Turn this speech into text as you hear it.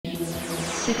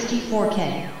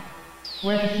64K.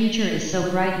 Where the future is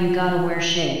so bright you gotta wear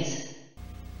shades.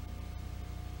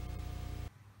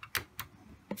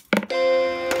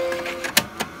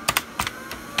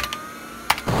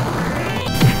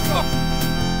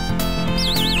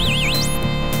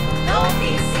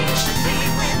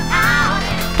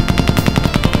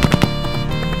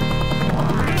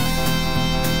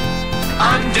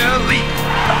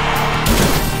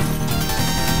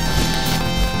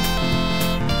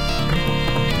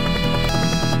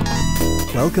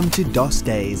 Welcome to DOS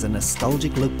Days, a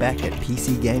nostalgic look back at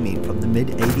PC gaming from the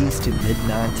mid-80s to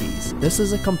mid-90s. This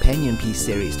is a companion piece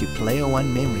series to Player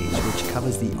One Memories, which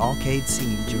covers the arcade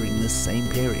scene during this same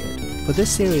period. For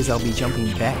this series I'll be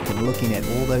jumping back and looking at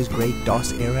all those great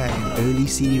DOS era and early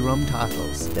CD-ROM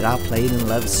titles that I played and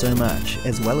loved so much,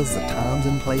 as well as the times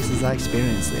and places I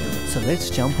experienced them. So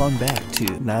let's jump on back to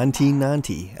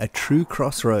 1990, a true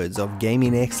crossroads of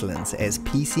gaming excellence as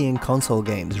PC and console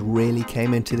games really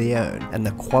came into their own, and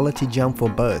the quality jump for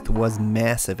both was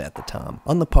massive at the time.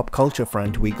 On the pop culture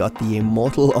front, we got the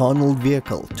immortal Arnold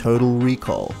vehicle, Total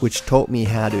Recall, which taught me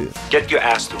how to get your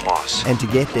ass to Moss, and to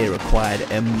get there required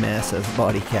a massive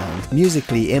body count.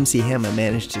 Musically, MC Hammer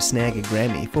managed to snag a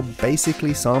Grammy for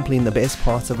basically sampling the best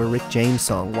parts of a Rick James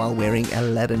song while wearing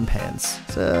Aladdin pants.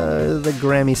 So the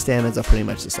Grammy standards are pretty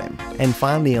much the same. And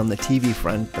finally, on the TV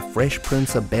front, The Fresh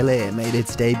Prince of Bel-Air made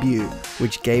its debut,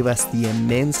 which gave us the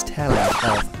immense talent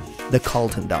of the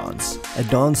Carlton Dance. A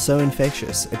dance so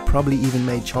infectious, it probably even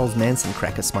made Charles Manson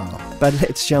crack a smile. But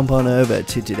let's jump on over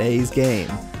to today's game,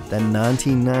 the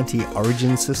 1990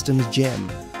 Origin Systems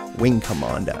gem, Wing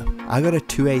Commander. I got a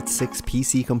 286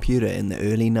 PC computer in the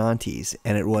early 90s,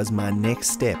 and it was my next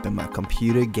step in my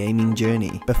computer gaming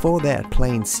journey. Before that,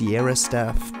 playing Sierra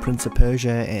stuff, Prince of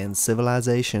Persia and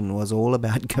Civilization was all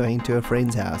about going to a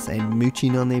friend's house and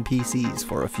mooching on their PCs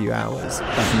for a few hours.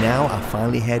 But now I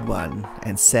finally had one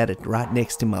and sat it right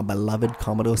next to my beloved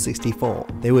Commodore 64.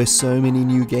 There were so many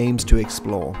new games to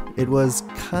explore. It was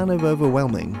kind of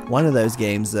overwhelming. One of those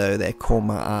games though that caught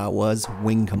my eye was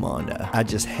Wing Commander. I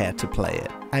just had to play it.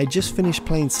 I just finished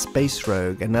playing Space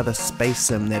Rogue, another space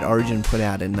sim that Origin put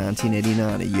out in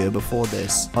 1989, a year before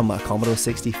this, on my Commodore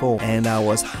 64, and I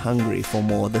was hungry for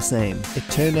more of the same. It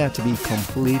turned out to be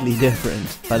completely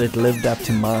different, but it lived up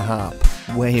to my hype,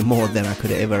 way more than I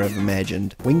could ever have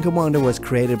imagined. Wing Commander was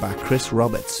created by Chris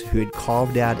Roberts, who had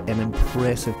carved out an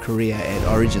impressive career at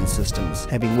Origin Systems,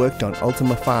 having worked on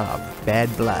Ultima 5,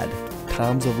 Bad Blood,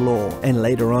 Times of Law, and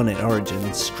later on at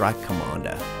Origin, Strike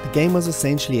Commander. The game was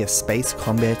essentially a space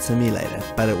combat simulator,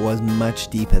 but it was much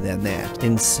deeper than that,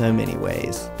 in so many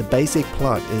ways. The basic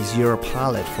plot is you're a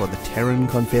pilot for the Terran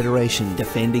Confederation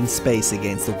defending space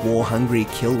against the war-hungry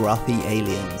Kilrathi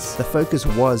aliens. The focus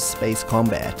was space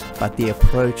combat, but the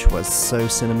approach was so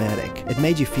cinematic. It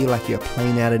made you feel like you're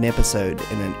playing out an episode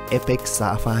in an epic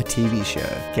sci-fi TV show.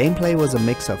 Gameplay was a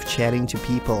mix of chatting to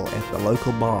people at the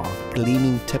local bar,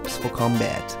 gleaning tips for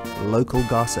combat, local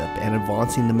gossip, and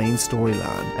advancing the main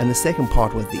storyline. And the second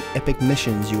part was the epic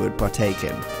missions you would partake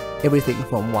in. Everything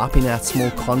from wiping out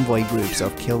small convoy groups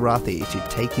of Kilrathi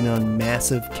to taking on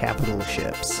massive capital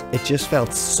ships. It just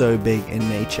felt so big in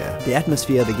nature. The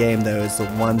atmosphere of the game though is the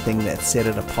one thing that set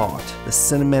it apart. The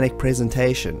cinematic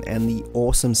presentation and the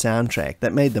awesome soundtrack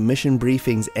that made the mission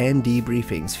briefings and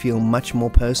debriefings feel much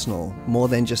more personal, more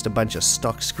than just a bunch of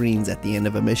stock screens at the end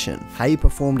of a mission. How you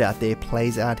performed out there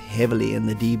plays out heavily in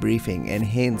the debriefing and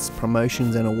hence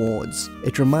promotions and awards.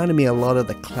 It reminded me a lot of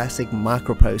the classic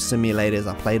microprose simulators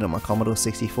I played on my Commodore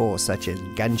 64, such as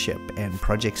Gunship and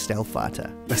Project Stealth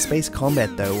Fighter. The space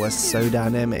combat though was so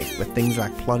dynamic, with things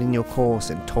like plotting your course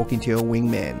and talking to your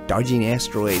wingman, dodging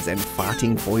asteroids and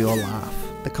fighting for your life.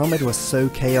 The combat was so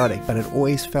chaotic, but it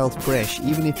always felt fresh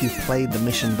even if you've played the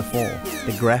mission before.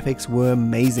 The graphics were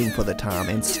amazing for the time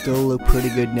and still look pretty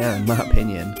good now in my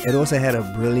opinion. It also had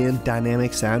a brilliant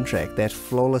dynamic soundtrack that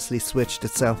flawlessly switched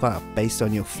itself up based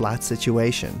on your flight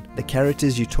situation. The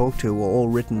characters you talked to were all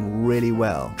written really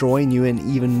well, drawing you in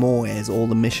even more as all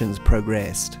the missions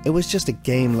progressed. It was just a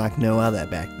game like no other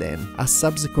back then. I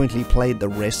subsequently played the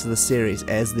rest of the series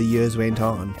as the years went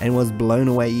on and was blown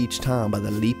away each time by the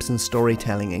leaps in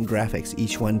storytelling and graphics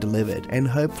each one delivered, and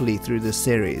hopefully through this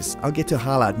series I'll get to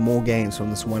highlight more games from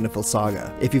this wonderful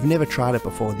saga. If you've never tried it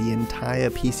before, the entire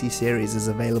PC series is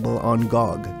available on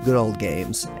GOG, Good Old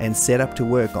Games, and set up to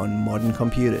work on modern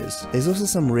computers. There's also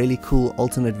some really cool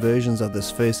alternate versions of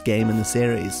this first game in the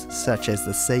series, such as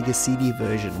the Sega CD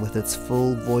version with its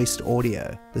full voiced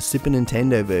audio, the Super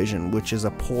Nintendo version which is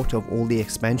a port of all the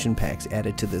expansion packs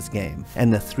added to this game,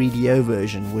 and the 3DO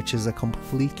version which is a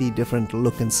completely different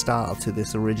look and style to the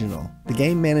this original. The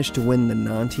game managed to win the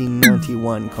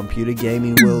 1991 Computer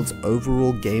Gaming World's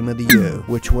overall Game of the Year,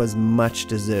 which was much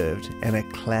deserved, and a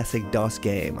classic DOS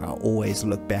game I always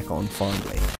look back on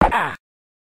fondly.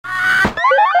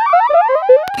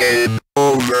 Game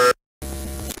over.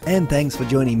 And thanks for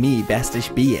joining me, Bastish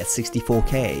B at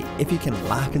 64K. If you can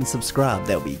like and subscribe,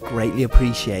 that would be greatly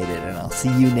appreciated, and I'll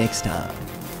see you next time.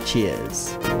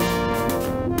 Cheers.